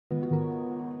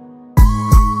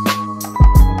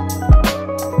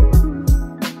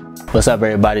What's up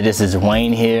everybody, this is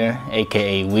Dwayne here,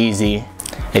 aka Weezy.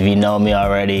 If you know me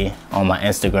already on my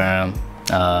Instagram,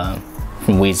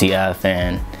 from Weezy F,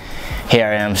 and here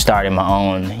I am starting my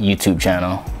own YouTube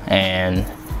channel. And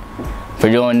for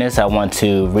doing this, I want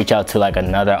to reach out to like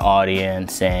another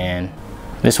audience and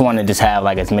just want to have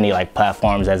like as many like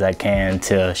platforms as I can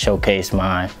to showcase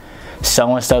my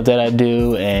sewing stuff that I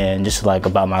do and just like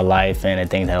about my life and the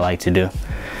things that I like to do.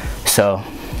 So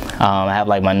I have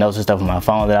like my notes and stuff on my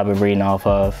phone that I've been reading off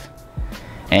of.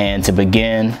 And to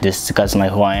begin, just discussing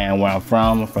like who I am, where I'm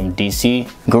from DC.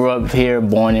 Grew up here,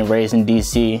 born and raised in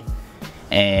DC.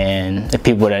 And the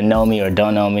people that know me or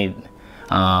don't know me,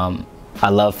 I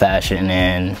love fashion,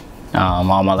 and all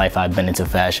my life I've been into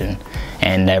fashion.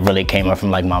 And that really came up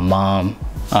from like my mom,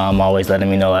 always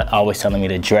letting me know, always telling me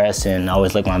to dress and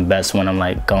always look my best when I'm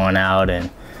like going out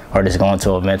or just going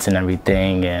to events and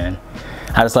everything. And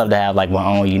I just love to have like my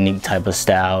own unique type of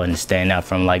style and stand out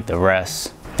from like the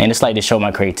rest. And it's like to show my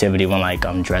creativity when like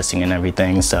I'm dressing and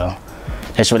everything. So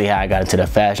that's really how I got into the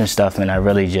fashion stuff, and I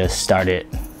really just started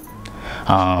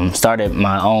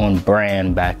my own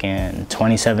brand back in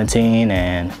 2017,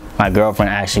 and my girlfriend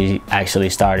actually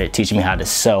started teaching me how to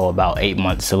sew about 8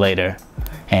 months later.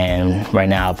 And right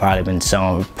now I've probably been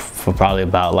sewing for probably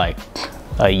about like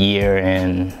a year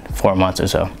and 4 months or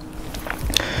so.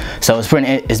 So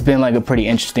it's been like a pretty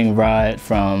interesting ride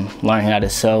from learning how to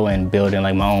sew and building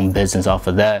like my own business off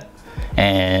of that.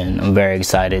 And I'm very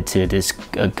excited to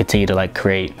just continue to like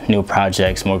create new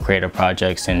projects, more creative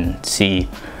projects, and see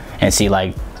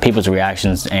like people's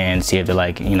reactions and see if they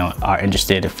like, you know, are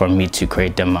interested for me to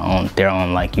create them their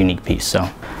own like unique piece.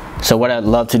 So what I'd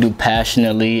love to do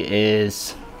passionately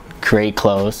is create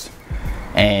clothes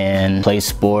and play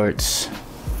sports.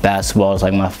 Basketball is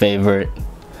like my favorite.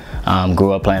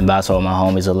 Grew up playing basketball with my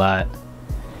homies a lot,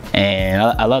 and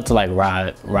I love to like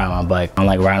ride my bike. I'm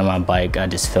like riding my bike, I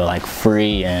just feel like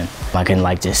free, and I can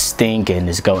like just think and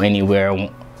just go anywhere I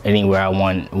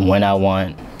want, when I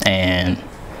want. And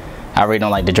I really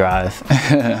don't like to drive.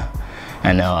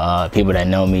 I know people that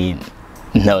know me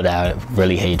know that I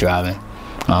really hate driving,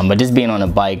 but just being on a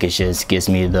bike, it just gives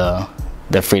me the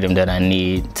freedom that I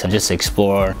need to just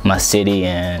explore my city.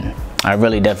 And I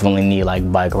really definitely need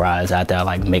like bike rides after I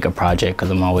like make a project, because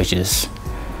I'm always just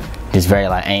very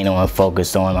like anal and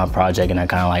focused on my project, and I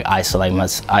kind of like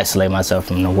isolate myself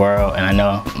from the world. And I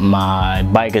know my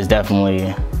bike has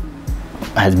been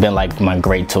like my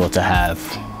great tool to have.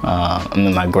 I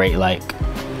mean my great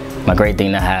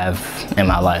thing to have in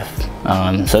my life.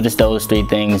 So just those three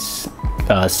things: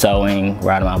 sewing,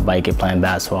 riding my bike, and playing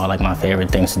basketball, are like my favorite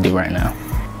things to do right now.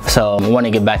 So I want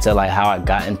to get back to like how I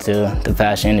got into the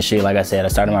fashion industry. Like I said, I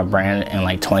started my brand in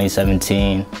like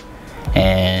 2017,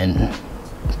 and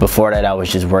before that I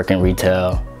was just working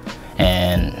retail.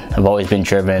 And I've always been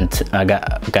driven. I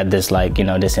got this like, you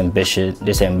know, this ambition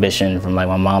from like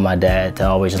my mom, my dad, to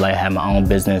always like have my own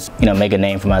business, you know, make a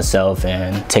name for myself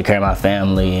and take care of my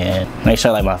family and make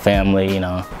sure like my family, you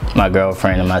know, my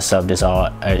girlfriend and myself, just all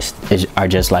are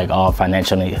just like all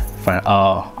financially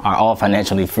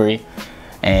free.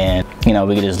 And you know,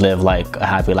 we could just live like a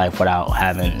happy life without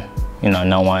having, you know,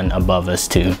 no one above us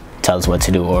to tell us what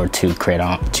to do or to create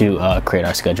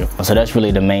our schedule. So that's really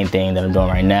the main thing that I'm doing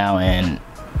right now. And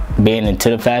being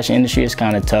into the fashion industry is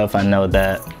kind of tough. I know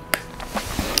that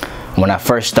when I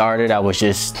first started, I was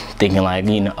just thinking like,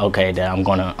 you know, okay, that I'm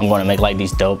gonna make like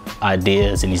these dope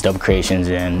ideas and these dope creations,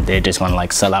 and they're just gonna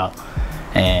like sell out.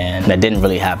 And that didn't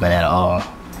really happen at all.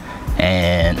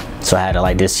 And so I had to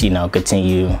like just, you know,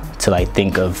 continue to like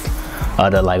think of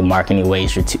other like marketing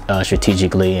ways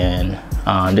strategically, and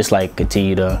just like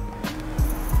continue to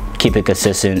keep it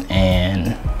consistent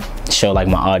and show like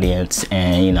my audience,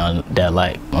 and you know, that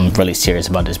like I'm really serious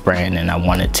about this brand, and I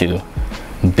wanted to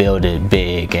build it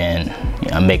big and, you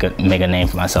know, make a name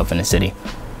for myself in the city.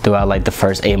 Throughout like the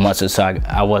first 8 months or so,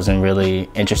 I wasn't really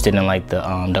interested in like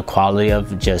the quality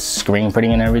of just screen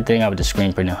printing and everything. I would just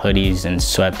screen print hoodies and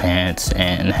sweatpants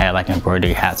and had like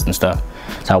embroidery hats and stuff.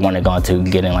 So I wanted to go into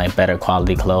getting like better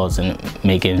quality clothes and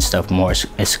making stuff more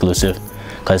exclusive,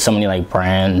 because so many like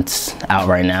brands out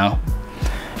right now,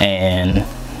 and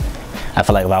I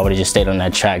feel like if I would have just stayed on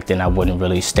that track, then I wouldn't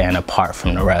really stand apart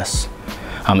from the rest.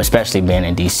 Especially being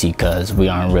in DC, because we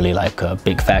aren't really like a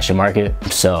big fashion market.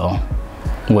 So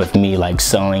with me like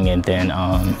sewing and then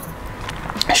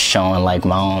showing like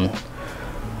my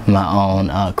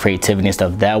own creativity and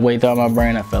stuff that way throughout my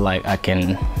brand, I feel like I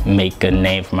can make a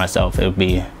name for myself. It would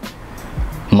be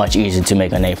much easier to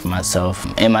make a name for myself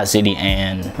in my city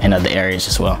and in other areas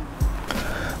as well.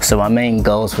 So my main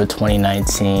goals for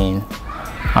 2019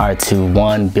 are to,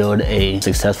 one, build a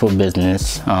successful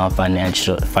business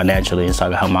financially, so I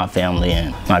can help my family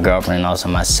and my girlfriend and also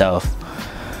myself.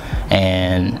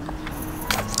 And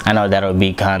I know that'll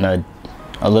be kind of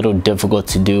a little difficult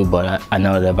to do, but I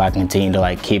know that if I continue to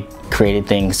like keep creating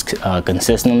things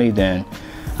consistently, then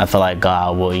I feel like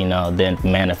God will, you know, then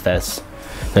manifest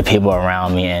the people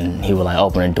around me, and He will like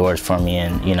open the doors for me,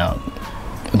 and you know,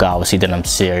 God will see that I'm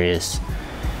serious,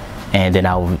 and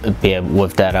then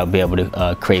with that I'll be able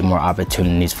to create more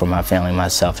opportunities for my family,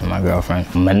 myself, and my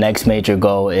girlfriend. My next major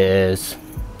goal is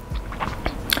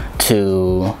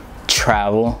to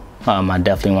travel. I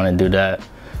definitely want to do that.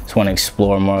 Just want to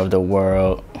explore more of the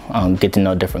world, get to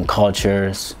know different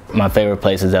cultures. My favorite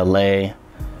place is LA.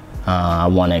 I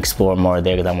want to explore more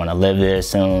there because I want to live there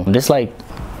soon. Just like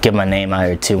get my name out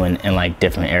here too in like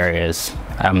different areas.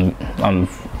 I'm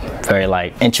very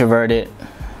like introverted,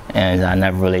 and I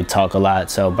never really talk a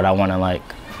lot, but I want to like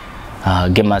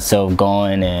get myself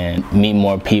going and meet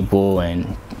more people,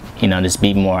 and you know, just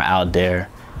be more out there,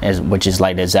 which is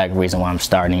like the exact reason why I'm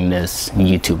starting this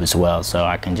YouTube as well, so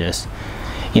I can just,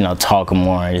 you know, talk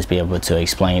more and just be able to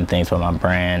explain things with my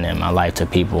brand and my life to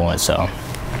people. And so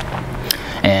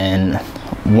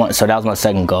that was my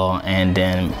second goal. And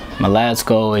then my last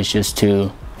goal is just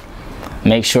to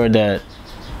make sure that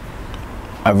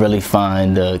I really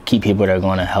find the key people that are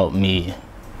going to help me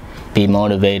be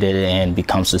motivated and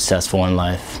become successful in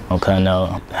life. Okay, I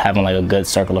know having like a good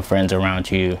circle of friends around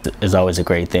you is always a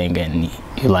great thing, and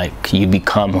you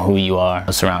become who you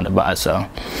are surrounded by. So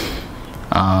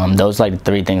those are like the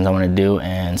 3 things I want to do,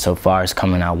 and so far it's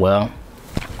coming out well.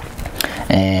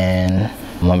 And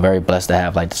I'm very blessed to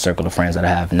have like the circle of friends that I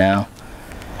have now,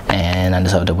 and I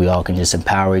just hope that we all can just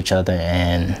empower each other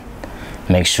and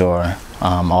make sure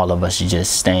all of us are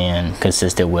just staying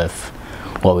consistent with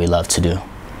what we love to do.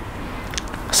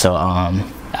 So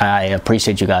I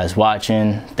appreciate you guys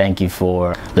watching. Thank you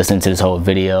for listening to this whole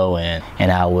video,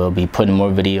 and I will be putting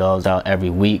more videos out every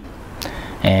week,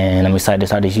 and I'm excited to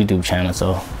start this YouTube channel.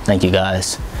 So thank you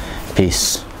guys.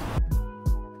 Peace.